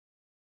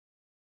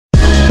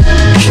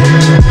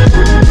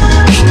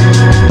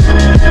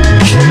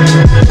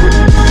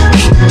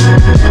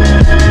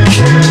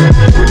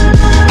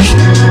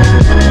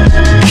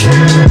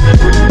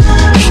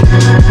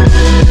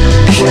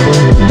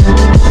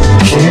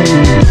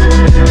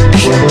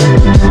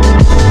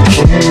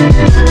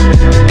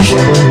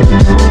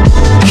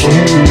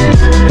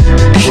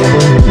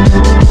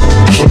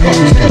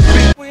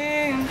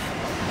When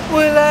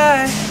will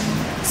I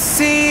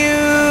see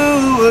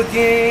you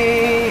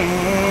again?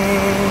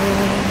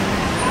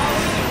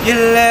 You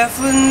left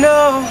with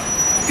no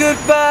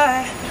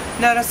goodbye,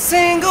 not a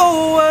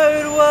single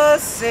word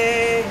was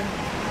said.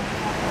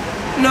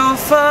 No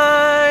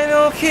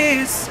final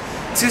kiss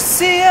to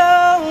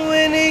seal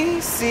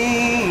winning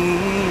scene.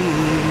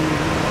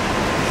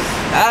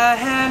 I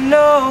had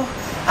no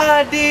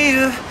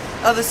idea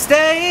of the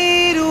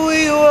state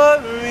we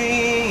were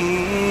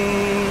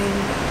in,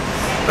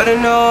 but I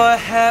know I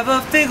have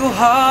a fickle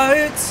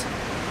heart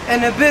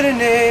and a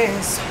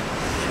bitterness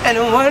and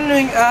a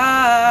wandering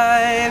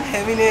eye and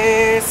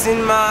heaviness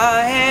in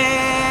my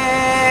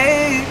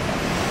head.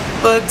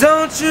 But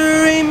don't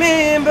you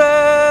remember?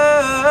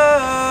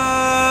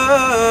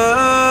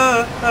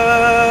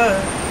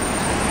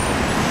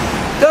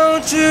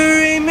 Don't you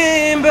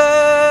remember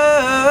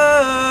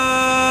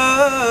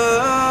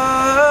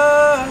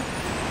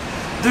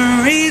the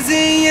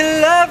reason you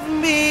loved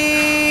me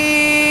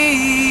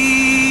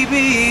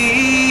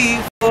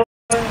before?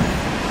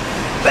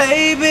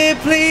 Baby,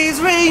 please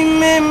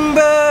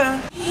remember.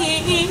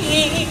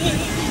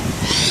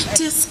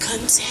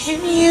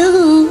 Discontinue.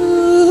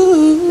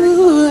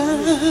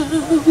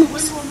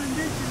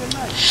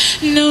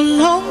 No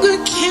longer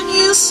can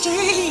you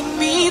string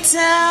me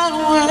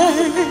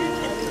downward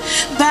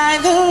by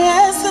the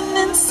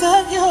resonance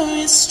of your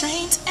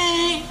restraint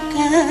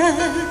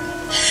anger.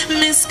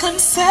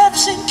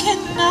 Misconception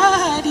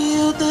cannot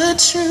yield the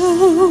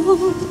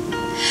truth.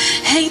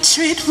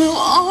 Hatred will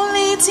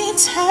only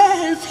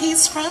deter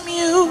peace from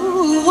you.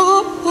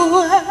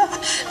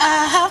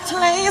 I have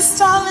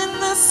placed all in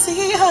the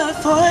sea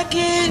of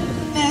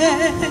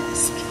forgiveness.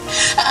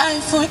 I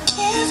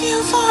forgive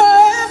you for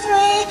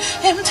every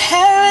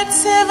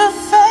imperative of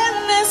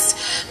fairness,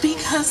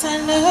 because I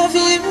love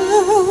you.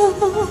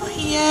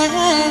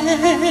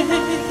 Yes,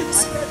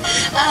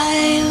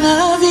 I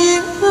love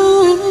you.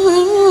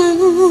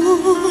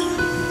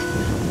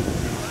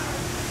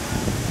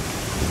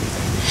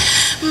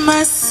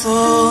 My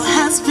soul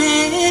has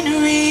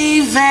been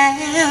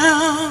revamped.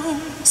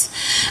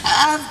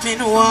 I've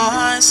been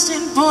washed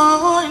and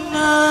born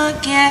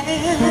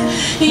again.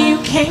 You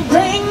can't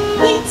bring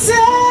me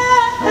down.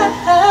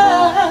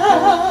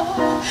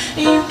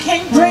 You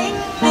can't bring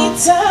me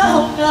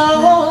down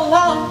no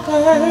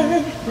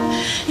longer.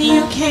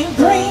 You can't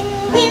bring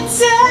me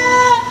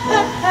down.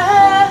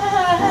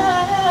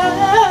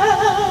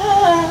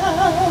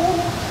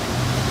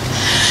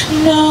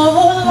 No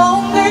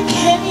longer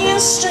can you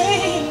stray